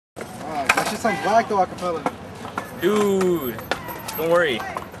That shit sounds black though, acapella. Dude, don't worry.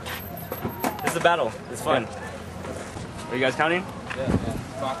 This is a battle. It's fun. Are you guys counting? Yeah.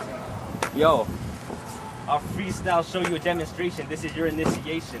 Yo, I'll freestyle show you a demonstration. This is your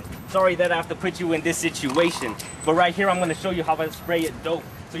initiation. Sorry that I have to put you in this situation, but right here I'm gonna show you how I spray it dope.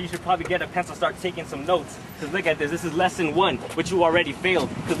 So you should probably get a pencil, start taking some notes. Cause look at this, this is lesson 1, which you already failed.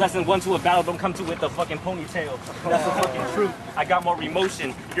 Cause lesson 1 to a battle don't come to with a fucking ponytail. That's the fucking truth. I got more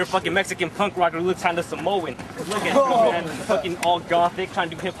emotion. You're a fucking Mexican punk rocker who looks kinda Samoan. Cause look at you, man, fucking all gothic, trying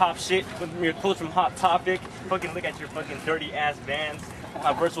to do hip hop shit with your clothes from Hot Topic. Fucking look at your fucking dirty ass Vans.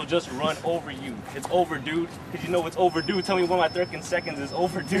 My verse will just run over you. It's over, dude. Cause you know it's overdue. Tell me when my 13 seconds is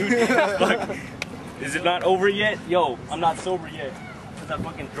over, dude. Fuck. Is it not over yet? Yo, I'm not sober yet. Cause I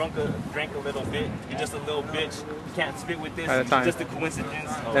fucking drank a little bit. You're just a little bitch. You can't spit with this. It's just a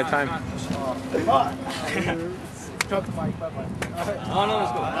coincidence. Oh. That time. Drop the mic, bye-bye. Oh no,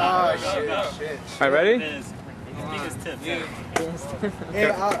 let's go. Oh shit. Alright, ready? Biggest tip.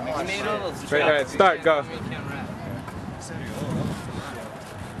 Right, alright, start, go.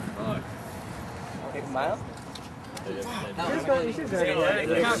 Take a mile?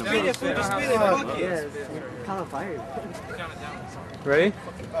 Ready?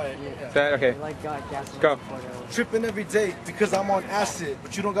 Set, okay. Go. Tripping every day because I'm on acid,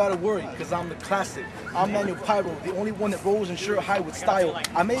 but you don't gotta worry because I'm the classic. I'm Manuel Pyro, the only one that rolls in shirt high with style.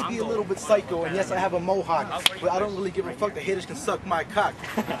 I may be a little bit psycho, and yes, I have a mohawk, but I don't really give a fuck. The haters can suck my cock.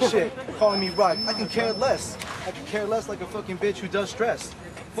 Shit, calling me rock. I can care less. I can care less like a fucking bitch who does stress.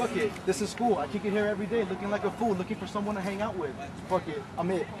 Fuck it, this is school. I kick it here every day, looking like a fool, looking for someone to hang out with. Fuck it,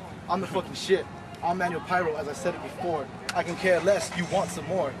 I'm it. I'm the fucking shit. I'm Manuel Pyro, as I said it before. I can care less. You want some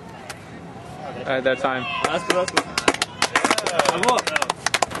more. At that time. That's good, that's good.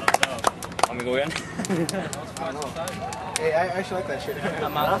 Want me to go again? Hey, I actually like that shit.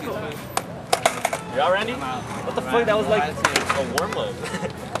 I'm out. Y'all ready? What the fuck? That was like a warm-up.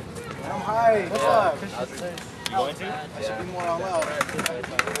 I'm high. What's up? You going to? I should be more all out.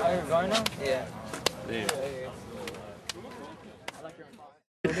 Are you going now? Yeah. Dude.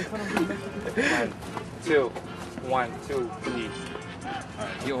 1, 2, 1, 2, 3.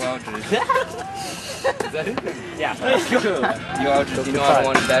 Yo, Aldrich. Is that it? Yeah. Yo, Aldrich, you know I don't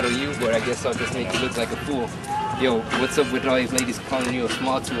want to battle you, but I guess I'll just make you look like a fool. Yo, what's up with all these ladies calling you a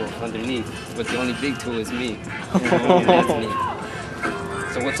small tool underneath, but the only big tool is me. And that's me.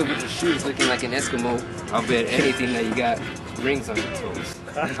 So what's up with your shoes looking like an Eskimo? I'll bet anything that you got rings on your toes.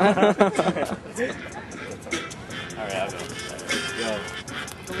 Alright, I'll go. Yo.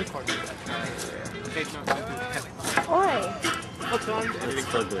 Why? What's on?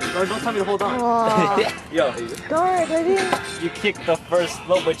 Don't tell me to hold on. Yo. Guard, ready? You kicked the first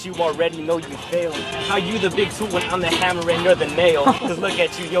blow, but you already know you failed. How you the big tool when I'm the hammer and you're the nail? Cause look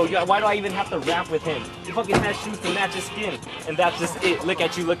at you, yo, why do I even have to rap with him? You fucking has shoes to match his skin. And that's just it. Look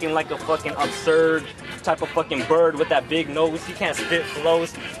at you looking like a fucking absurd type of fucking bird with that big nose. You can't spit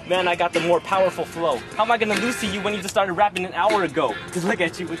flows. Man, I got the more powerful flow. How am I gonna lose to you when you just started rapping an hour ago? Cause look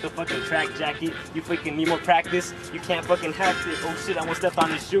at you with the fucking track jacket. You fucking need more practice. You can't fucking hack this. Oh shit, I almost stepped on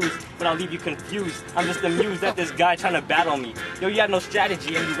his shoes, but I'll leave you confused. I'm just amused at this guy trying to battle me. Yo, you have no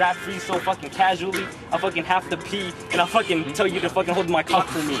strategy and you rap free so fucking casually. I'll fucking have to pee and I'll fucking tell you to fucking hold my cock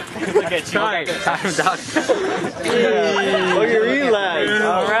for me. Look at you. Time down. Okay, relax.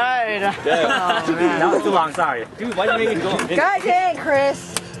 Alright. That was too long, sorry. Dude, why did you make me go? God dang,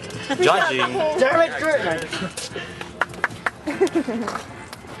 Chris. Judging. Damn it, Chris.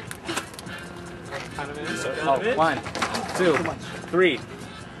 Oh, 1, 2, 3.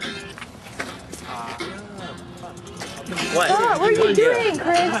 What? Stop, what are you doing,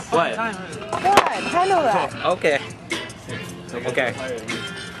 Chris? What? God, handle that. Okay. Okay.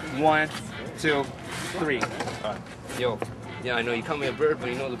 1, 2, 3. Yo, yeah, I know you call me a bird, but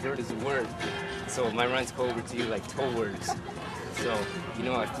you know the bird is a word. So my rhymes go over to you like toe words. So, you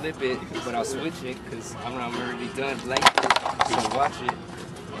know, I flip it, but I'll switch it, because I'm already done like it. So watch it,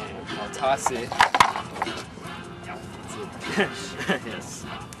 and I'll toss it. Yes.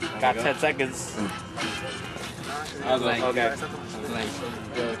 Got 10 seconds. I was like, okay.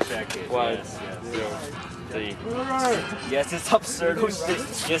 Go check it. 1, 2, 3. Yes, it's absurd. Oh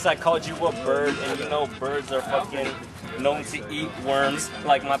shit. Yes, I called you a bird, and you know birds are fucking known to eat worms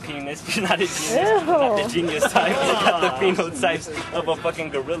like my penis. You're not a genius. You're not the genius type. Got the phenotypes of a fucking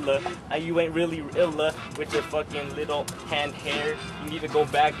gorilla. You ain't really illa with your fucking little hand hair. You need to go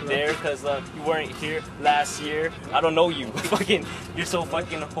back there because you weren't here last year. I don't know you. Fucking, you're so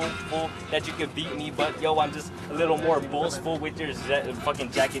fucking hopeful that you could beat me, but yo, I'm just a little more boastful with your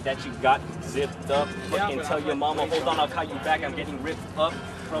fucking jacket that you got zipped up. Fucking tell your mama, hold on, I'll call you back. I'm getting ripped up.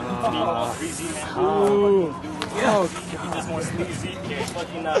 from me, all greasy, man. Oh, You just more sleazy. Yeah,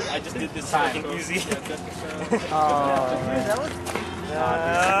 fucking I just did this fucking easy.